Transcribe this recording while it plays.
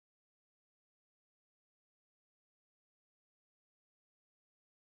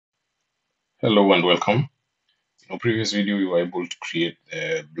Hello and welcome. In our previous video, we were able to create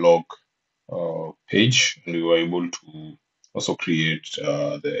the blog page, and we were able to also create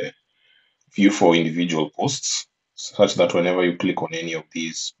the view for individual posts, such that whenever you click on any of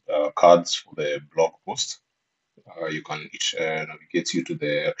these cards for the blog post, it navigates you to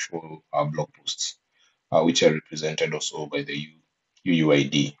the actual blog posts, which are represented also by the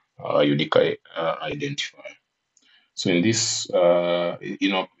UUID, unique identifier. So in this,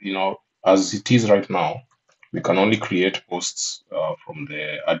 as it is right now, we can only create posts from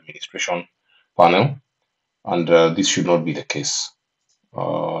the administration panel, and this should not be the case.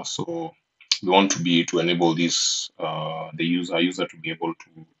 So we want to enable this user to be able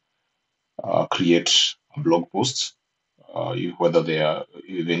to create a blog post, whether they are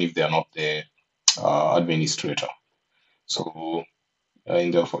even if they are not the administrator. So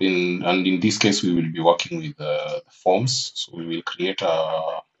in this case, we will be working with the forms. So we will create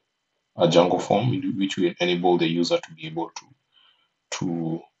a Django form which will enable the user to be able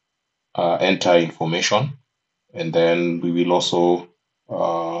to enter information, and then we will also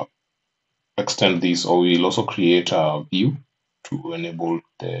uh, extend this, or we will also create a view to enable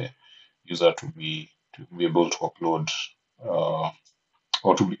the user to be able to upload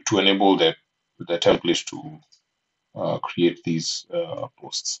or to enable the template to create these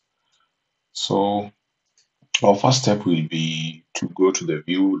posts. So our first step will be to go to the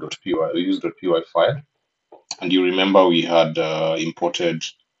view.py, use.py file. And you remember we had imported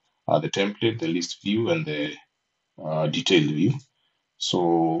the template, the list view, and the detailed view.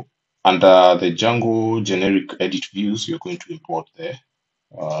 So under the Django generic edit views, you're going to import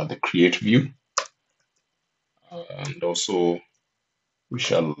the create view. And also we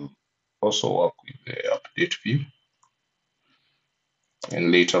shall also work with the update view.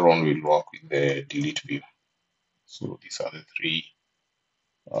 And later on, we'll work with the delete view. So these are the three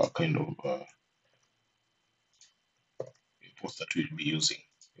kind of imports that we'll be using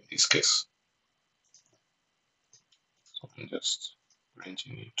in this case. So I'm just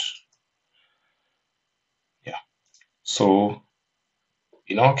arranging it. Yeah. So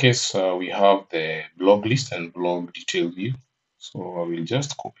in our case, we have the blog list and blog detail view. So I will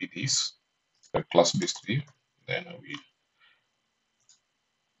just copy this, the class-based view. Then I will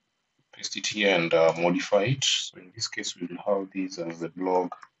paste it here and modify it. So in this case, we will have this as the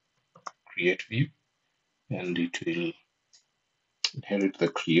blog create view, and it will inherit the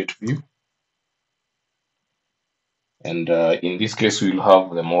create view. And in this case, we will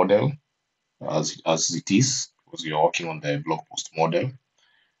have the model as it is, because you're working on the blog post model.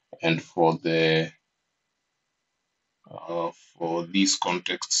 And for these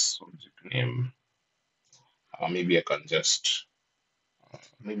contexts object name, maybe I can just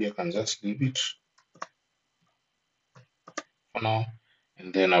leave it for now.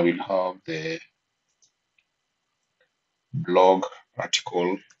 And then I will have the blog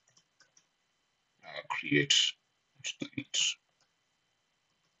article create, delete.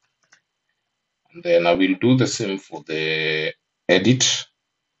 And then I will do the same for the edit.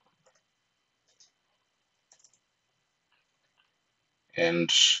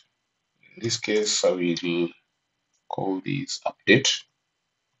 And in this case, I will call this update,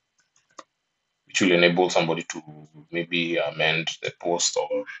 which will enable somebody to maybe amend the post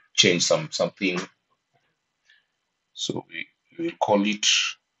or change something. So we will call it,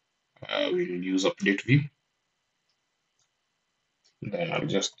 we'll use update view. Then I'll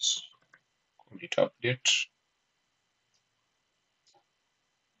just call it update.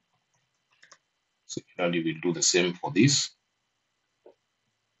 Similarly, we'll do the same for this.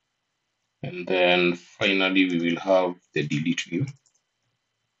 And then finally, we will have the delete view.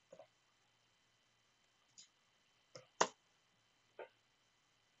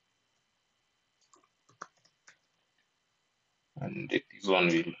 And this one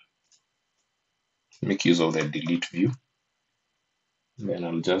will make use of the delete view. Then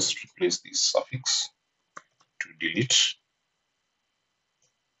I'll just replace this suffix to delete.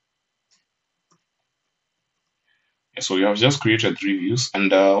 So we have just created three views,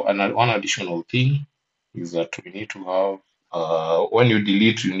 and one additional thing is that we need to have, when you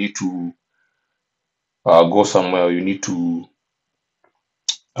delete, you need to go somewhere. You need to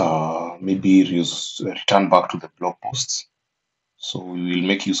maybe return back to the blog posts. So we will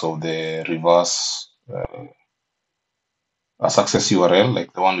make use of the reverse a success URL,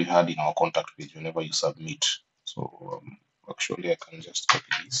 like the one we had in our contact page whenever you submit. So actually, I can just copy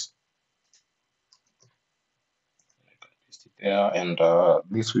this. I can paste it there, and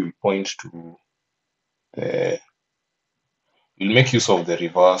this will point to the. We'll make use of the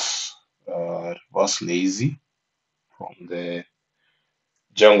reverse lazy from the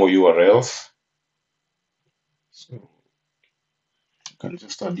Django URLs, So you can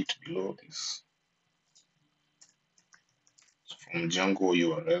just add it below this. So from Django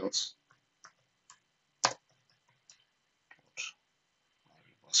URLs,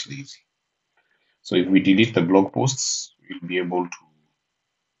 was lazy. So if we delete the blog posts, we'll be able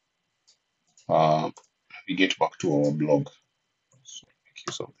to navigate back to our blog. So make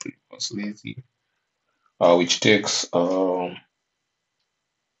use of the was lazy, which takes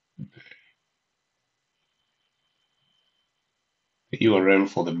the URL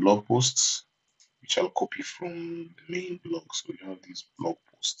for the blog posts, which I'll copy from the main blog. So we have these blog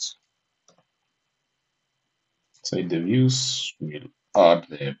posts. Inside the views, we'll add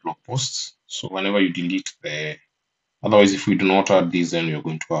the blog posts. So whenever you delete otherwise, if we do not add these, then you're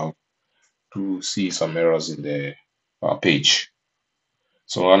going to have to see some errors in the page.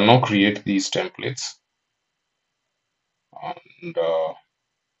 So I'll now create these templates, and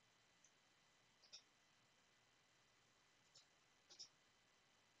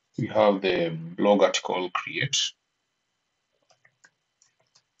we have the blog article create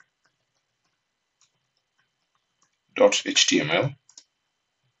 .html.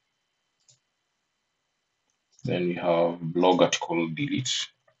 Then we have blog article delete.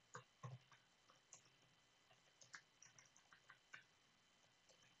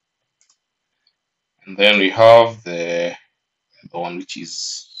 And then we have the one which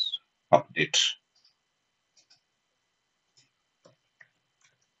is update.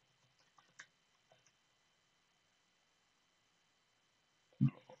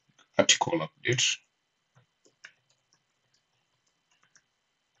 Article update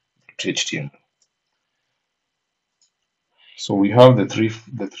 .html. So we have the three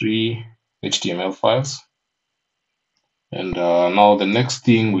HTML files, and now the next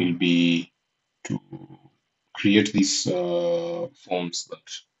thing will be to create these forms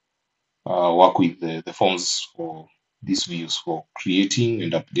that work with the forms for these views for creating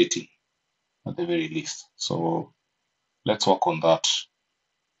and updating at the very least. So let's work on that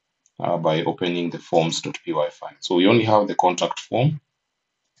by opening the forms.py file. So we only have the contact form.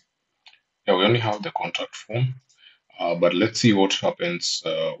 Yeah, we only have the contact form. But let's see what happens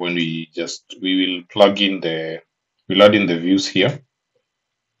when we will plug in we'll add in the views here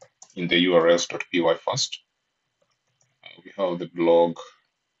in the urls.py first. We have the blog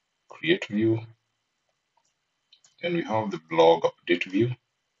create view, then we have the blog update view,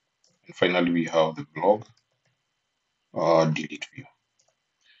 and finally we have the blog delete view.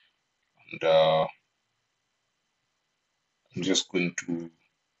 And I'm just going to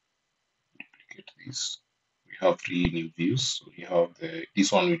duplicate this. We have three new views. So we have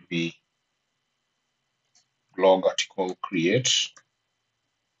this one will be blog article create.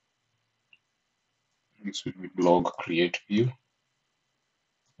 This will be blog create view.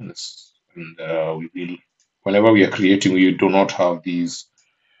 And we will, whenever we are creating, we do not have these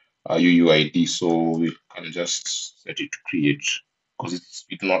UUID, so we can just set it to create because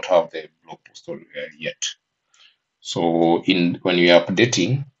we do not have the blog post yet. So when we are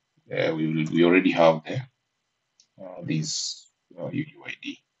updating, we already have these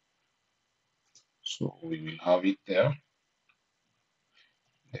UUID. So we will have it there.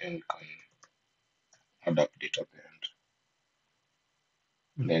 Then we can add update at the end.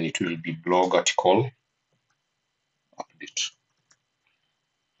 And then it will be blog article update.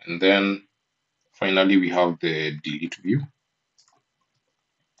 And then finally we have the delete view.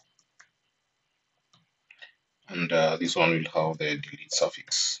 And this one will have the delete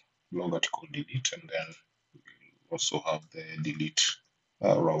suffix, blog article delete, and then we'll also have the delete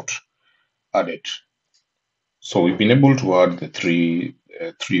route added. So we've been able to add the three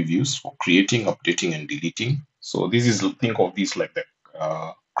views for creating, updating, and deleting. So this is, think of this like the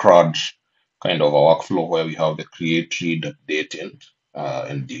CRUD kind of a workflow where we have the create, read, update,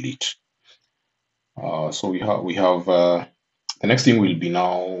 and delete. So we have the next thing will be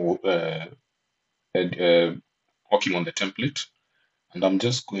now working on the template, and I'm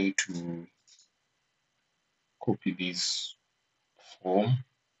just going to copy this form.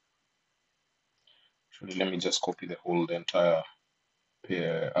 Actually, let me just copy the entire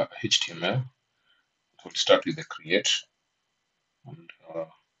HTML. We'll start with the create, and I'm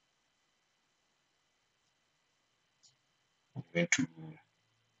going to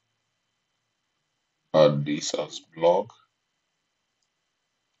add this as blog.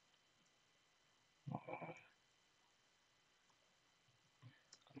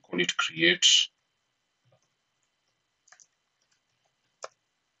 Call it create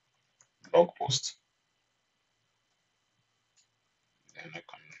blog post. Then I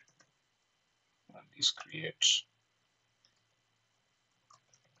can add this create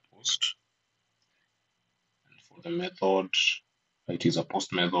post. And for the method. It is a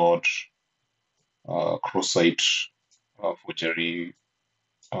post method, cross-site forgery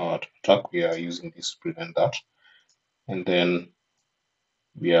attack. We are using this to prevent that. And then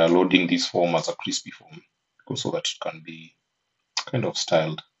we are loading this form as a crispy form so that it can be kind of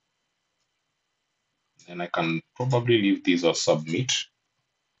styled. And I can probably leave this as submit.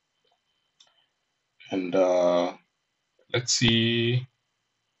 And let's see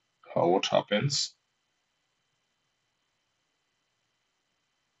what happens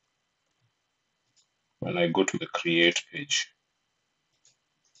when I go to the create page.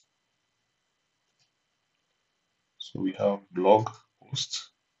 So we have blog post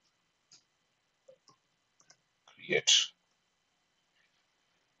create.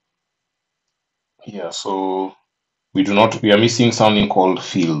 Yeah, so we are missing something called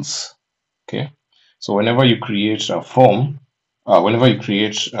fields. Okay, so whenever you create a form, whenever you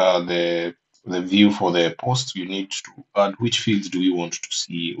create the view for the post, you need to add which fields do you want to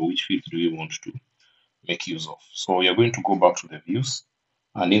see or which fields do you want to make use of. So we are going to go back to the views,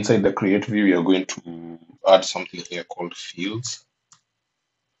 and inside the create view, we are going to add something here called fields.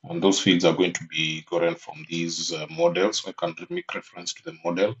 And those fields are going to be gotten from these models. So I can make reference to the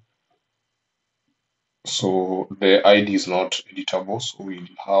model. So the ID is not editable. So we'll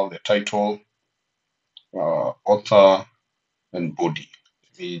have the title, author, and body.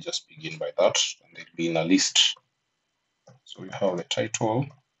 Let me just begin by that, and they'll be in a list. So we have the title,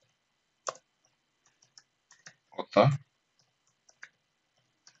 author,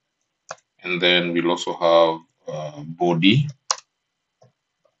 and then we'll also have body.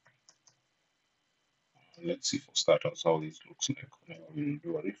 Let's see for starters how this looks like whenever we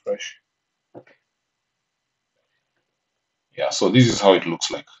do a refresh. Yeah, so this is how it looks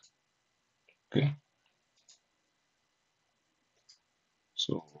like. Okay,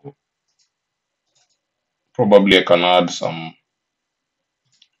 so probably I can add some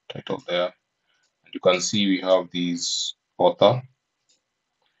title there. And you can see we have this author,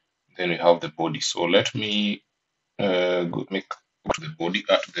 then we have the body. So let me go to the body,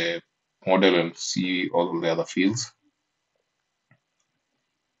 at the model, and see all the other fields.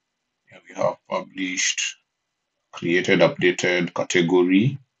 Here we have published, created, updated,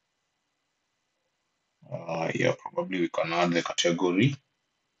 category. Yeah, probably we can add the category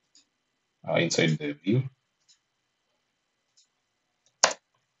inside the view.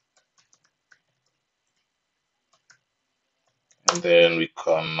 And then we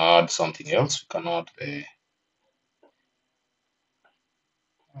can add something else. We can add the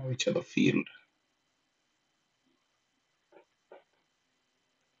which other field?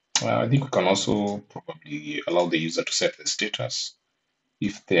 I think we can also probably allow the user to set the status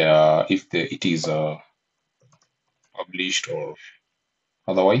if it is published or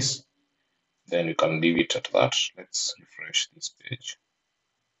otherwise. Then we can leave it at that. Let's refresh this page.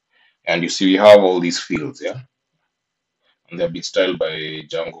 And you see we have all these fields, yeah? And they've been styled by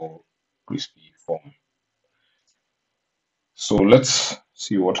Django crispy form. So let's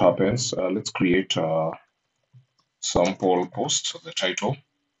see what happens. Let's create a sample post of the title.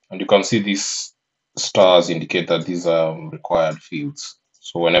 And you can see these stars indicate that these are required fields.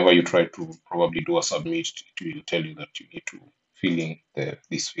 So whenever you try to probably do a submit, it will tell you that you need to fill in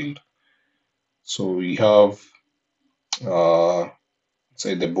this field. So we have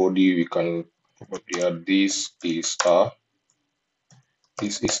inside the body, we can probably add this is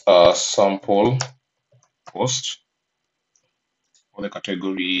a sample post. For the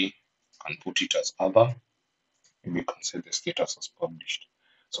category, can put it as other. Maybe you can set the status as published.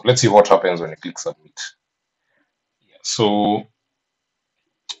 So let's see what happens when you click submit. Yeah, so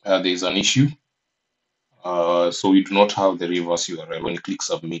there is an issue. So we do not have the reverse URL when you click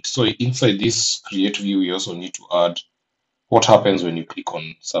submit. So inside this create view, you also need to add what happens when you click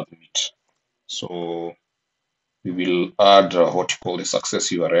on submit. So we will add what you call the success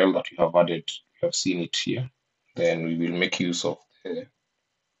URL that we have added. You have seen it here. Then we will make use of the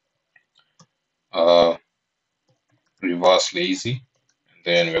uh, reverse lazy. And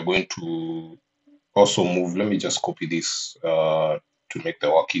then we're going to also move. Let me just copy this to make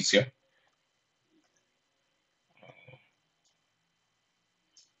the work easier.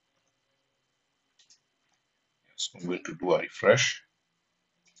 So I'm going to do a refresh.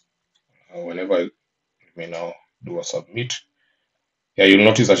 Whenever I may now do a submit. Yeah, you'll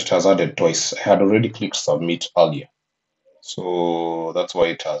notice that it has added twice. I had already clicked submit earlier. So that's why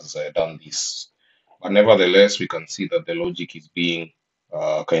it has done this. But nevertheless, we can see that the logic is being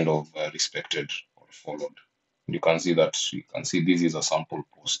kind of respected or followed. You can see this is a sample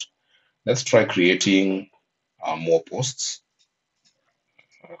post. Let's try creating more posts.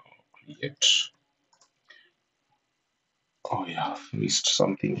 Create. Oh yeah, I've missed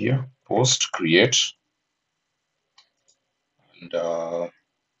something here. Post, create, and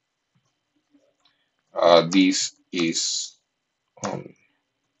this is um,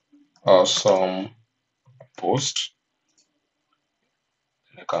 some post.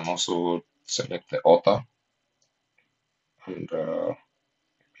 I can also select the author, and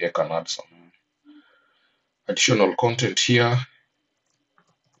I can add some additional content here.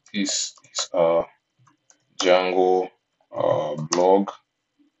 This is a Django blog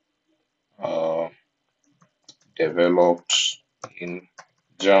uh, developed in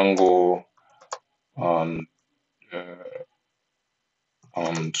Django and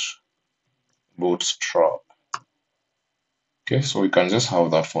and Bootstrap. Okay, so we can just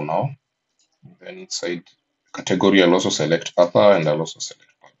have that for now. Then inside category, I'll also select author and I'll also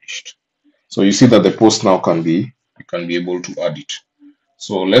select published. So you see that the post now you can be able to add it.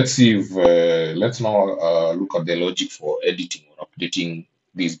 So let's see if let's now look at the logic for editing or updating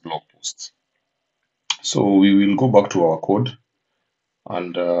these blog posts. So we will go back to our code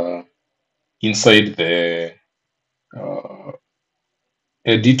and inside the uh,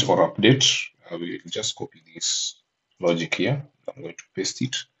 edit or update, we'll just copy this logic here. I'm going to paste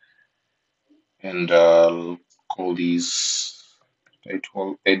it and I'll call this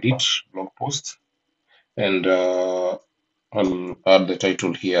title edit blog post and I'll add the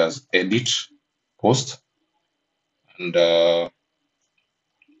title here as edit post and I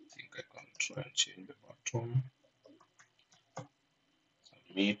think I can try and change the button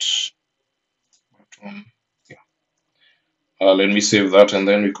submit button. Yeah, let me save that and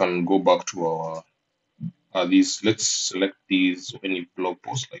then we can go back to our these. Let's select these any blog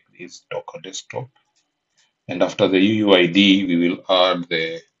post like this Docker desktop, and after the UUID we will add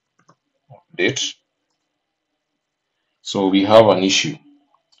the date. So we have an issue.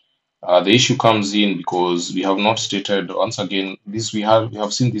 The issue comes in because we have not stated once again this we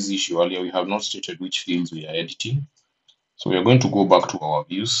have seen this issue earlier. We have not stated which fields we are editing. So we are going to go back to our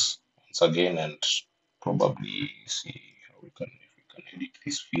views once again and probably see how if we can edit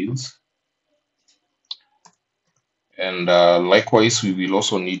these fields. And likewise, we will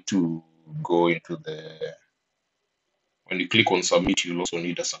also need to go into the when you click on submit, you'll also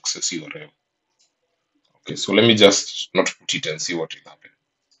need a success URL. Okay, so let me just not put it and see what will happen.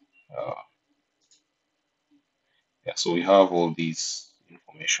 Uh, yeah, so we have all these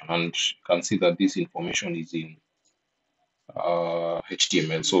information, and you can see that this information is in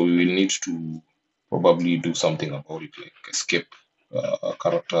HTML. So we will need to probably do something about it, like escape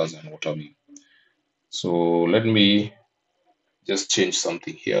characters and what have you. So let me just change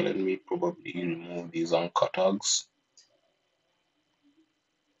something here. Let me probably remove these anchor tags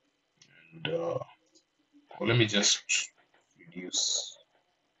and let me just reduce.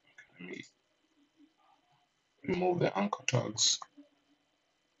 Let me remove the anchor tags.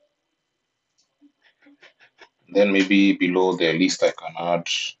 Then maybe below the list I can add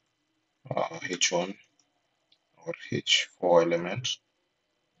H1 or H4 element.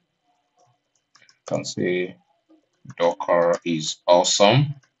 I can say Docker is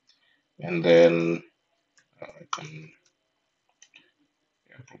awesome, and then I can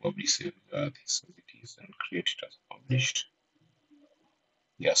probably save this as it is and create it as published.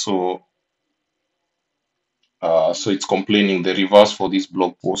 Yeah, so it's complaining the reverse for these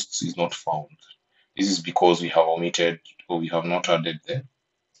blog posts is not found. This is because we have omitted or we have not added the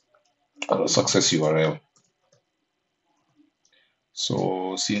success URL.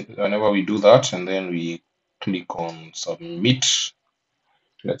 So see, whenever we do that and then we click on submit,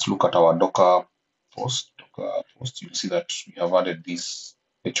 let's look at our Docker post. You'll see that we have added this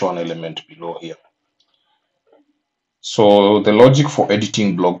H1 element below here. So the logic for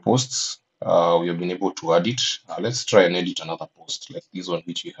editing blog posts, we have been able to add it. Let's try and edit another post like this one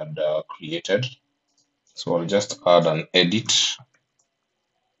which we had created. So I'll just add an edit,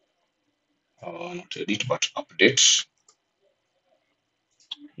 not edit, but update.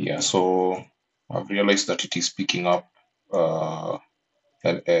 Yeah, so I've realized that it is picking up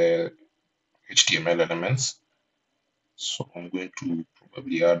HTML elements. So I'm going to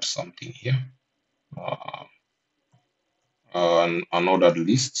probably add something here, uh, an unordered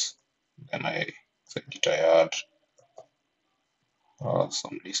list. Then I said it, I add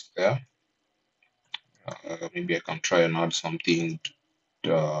some list there. Maybe I can try and add something,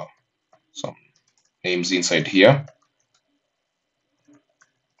 some names inside here.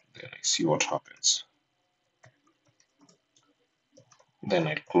 Then I see what happens. Then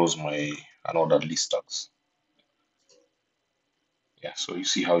I close my unordered list tags. Yeah, so you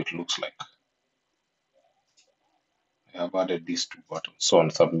see how it looks like. I have added these two buttons, so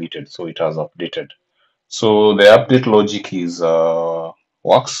and submitted, so it has updated. So the update logic is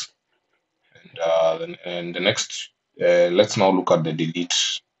works, and the next, let's now look at the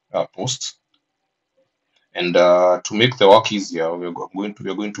delete post. And to make the work easier, we're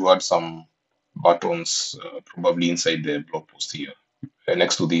going to add some buttons probably inside the blog post here.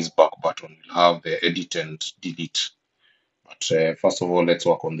 Next to this back button, we'll have the edit and delete. But first of all, let's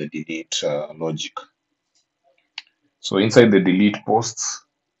work on the delete logic. So inside the delete posts,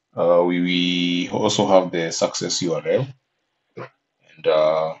 we also have the success URL, and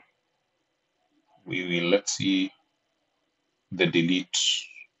we will, let's see, the delete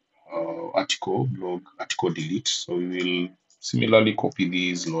article, blog article delete. So we will similarly copy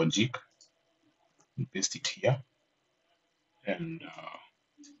this logic and paste it here, and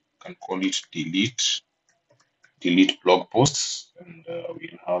can call it delete blog posts, and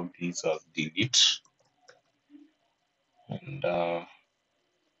we'll have these as delete, and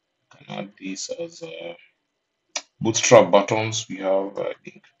can add this as bootstrap buttons. We have, I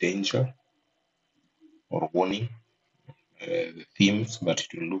think, danger or warning, the themes, but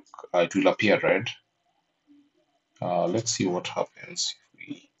it will appear red. Let's see what happens if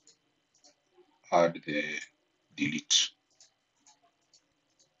we add the delete.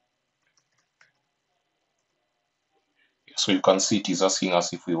 So you can see it is asking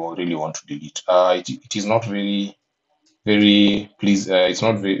us if we really want to delete. It is not very please. It's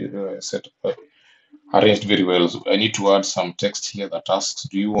not very arranged very well. So I need to add some text here that asks,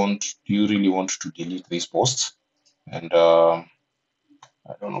 do you really want to delete this post? And I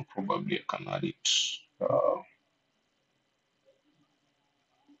don't know, probably I can add it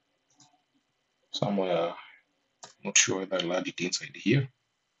somewhere. Not sure whether I'll add it inside here,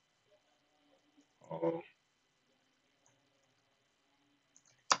 or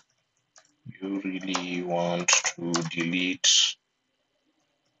you really want to delete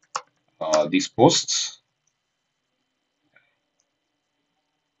these posts.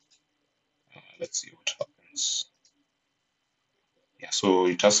 Let's see what happens. Yeah, so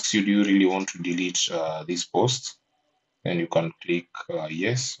it asks you, do you really want to delete this post? And you can click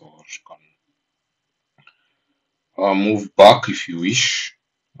yes, or you can move back if you wish.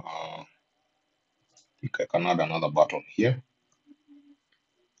 I think I can add another button here.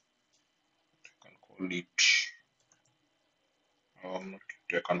 I can call it,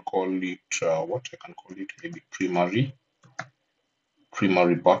 I can call it, what I can call it, maybe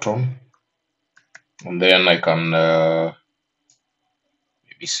primary button. And then I can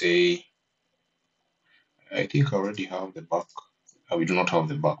maybe say, I think I already have the back. We do not have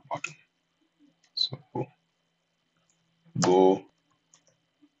the back button. So go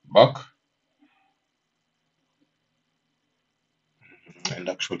back, and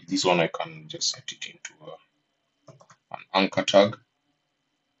actually this one I can just set it into an anchor tag,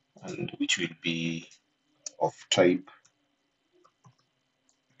 and which will be of type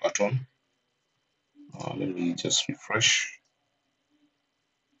button. Let me just refresh.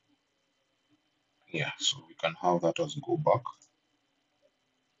 Yeah, so we can have that as go back,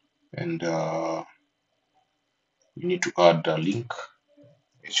 and we need to add a link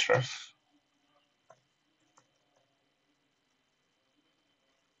href,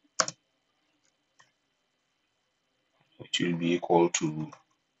 which will be equal to,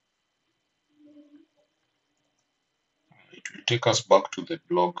 it will take us back to the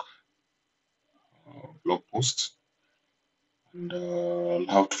blog post, and I'll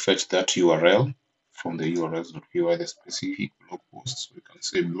have to fetch that URL from the urls.py, the specific blog post. So we can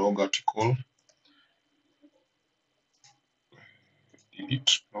say blog article,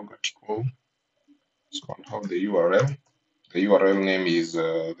 delete blog article. So I'll have the URL. The URL name is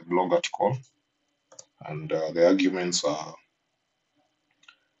the blog article, and the arguments are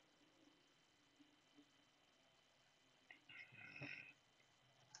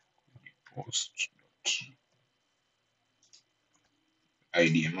post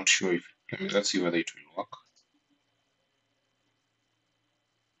ID. I'm not sure if, let's see whether it will work.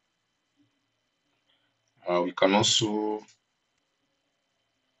 We can also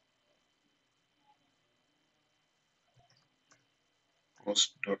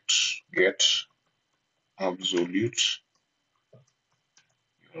post.get absolute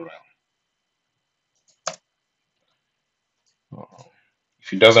URL.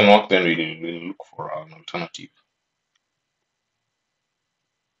 If it doesn't work, then we'll look for an alternative.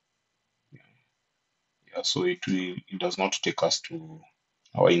 Yeah, so it does not take us to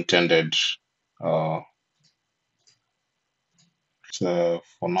our intended. For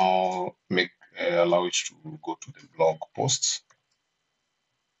now, allow it to go to the blog posts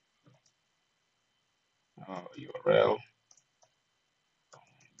URL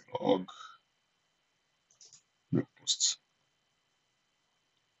blog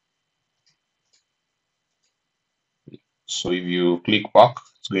So if you click back,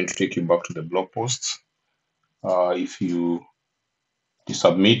 it's going to take you back to the blog post. If you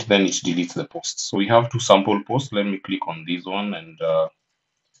submit, then it deletes the post. So we have two sample posts. Let me click on this one and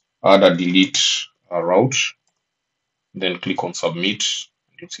add a delete route. Then click on submit.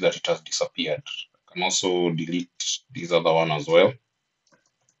 You'll see that it has disappeared. I can also delete this other one as well.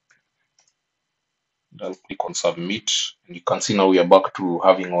 I'll click on submit, and you can see now we are back to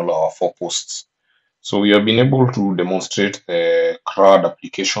having all our 4 posts. So we have been able to demonstrate the CRUD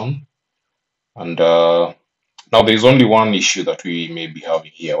application, and now there is only one issue that we may be having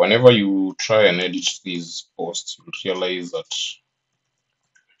here. Whenever you try and edit these posts, you'll realize that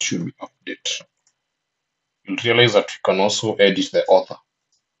it should be update. You'll realize that you can also edit the author,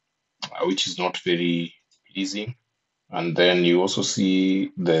 which is not very pleasing. And then you also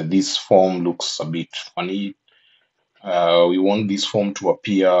see this form looks a bit funny. We want this form to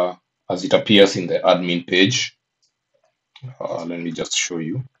appear as it appears in the admin page. Let me just show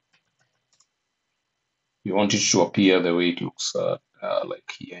you. You want it to appear the way it looks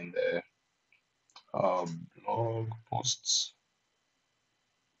like here in the blog posts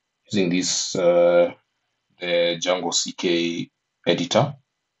using this the Django CK editor.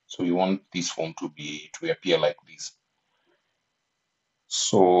 So we want this form to appear like this.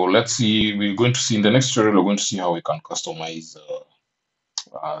 So let's see. We're going to see in the next tutorial. We're going to see how we can customize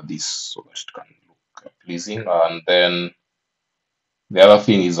this so that it can look pleasing. And then the other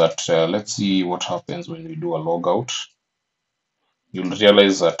thing is that let's see what happens when we do a logout. You'll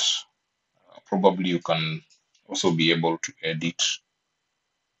realize that probably you can also be able to edit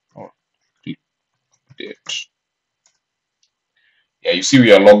or click update. Yeah, you see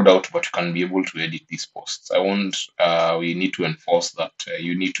we are logged out, but you can be able to edit these posts. We need to enforce that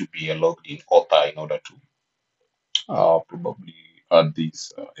you need to be a logged in author in order to probably add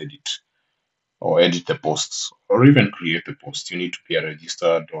these edit or edit the posts or even create the post. You need to be a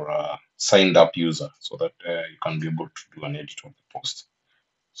registered or a signed up user so that you can be able to do an edit of the post.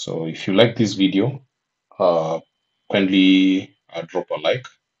 So if you like this video, kindly drop a like,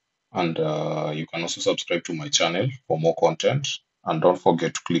 and you can also subscribe to my channel for more content, and don't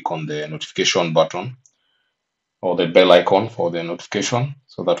forget to click on the notification button or the bell icon for the notification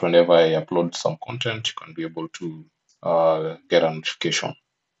so that whenever I upload some content you can be able to get a notification.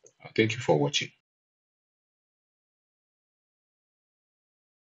 Thank you for watching.